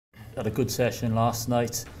had a good session last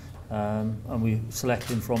night, and we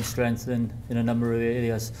selected from strength in a number of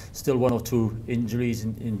areas. Still one or two injuries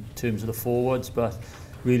in terms of the forwards, but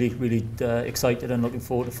really excited and looking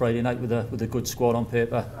forward to Friday night with a good squad on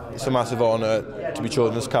paper. It's a massive honour to be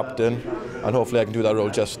chosen as captain, and hopefully I can do that role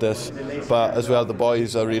justice. But as well, the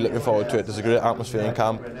boys are really looking forward to it. There's a great atmosphere in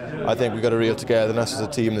camp. I think we've got a real togetherness as a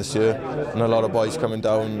team this year, and a lot of boys coming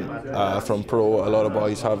down from pro. A lot of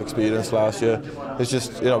boys have experience last year. It's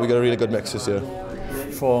just, we got a really good mix this year.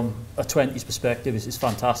 From a 20s perspective, it's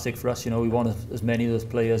fantastic for us. We want as many of those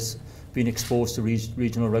players being exposed to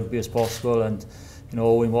regional rugby as possible, and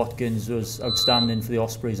Owen Watkins was outstanding for the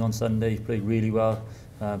Ospreys on Sunday. He played really well.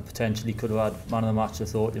 Potentially could have had man of the match. I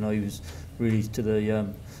thought. He was really to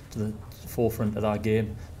the forefront of that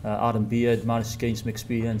game. Adam Beard managed to gain some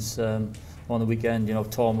experience on the weekend.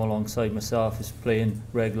 Tom alongside myself is playing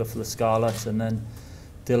regular for the Scarlets, and then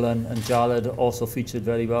Dylan and Jalad also featured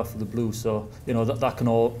very well for the Blues. So that can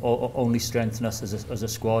only strengthen us as a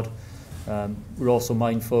squad. We're also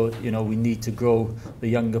mindful, we need to grow the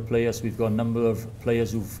younger players. We've got a number of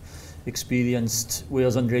players who've experienced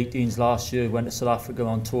Wales under-18s last year, went to South Africa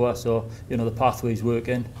on tour, so the pathway's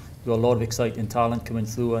working. We've got a lot of exciting talent coming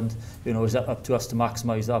through, and it's up to us to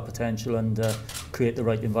maximise that potential and create the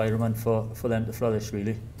right environment for them to flourish,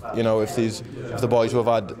 really. If the boys who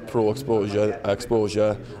have had pro exposure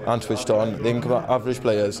and switched on, they can become average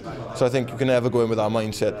players. So I think you can never go in with that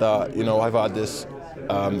mindset that I've had this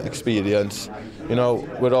experience.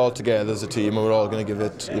 We're all together as a team, and we're all going to give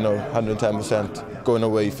it 110%. Going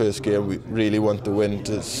away first game, we really want the win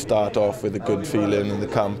to start off with a good feeling in the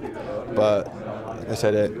camp, but like I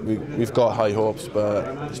said, we've got high hopes, but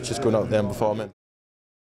it's just going out there and performing.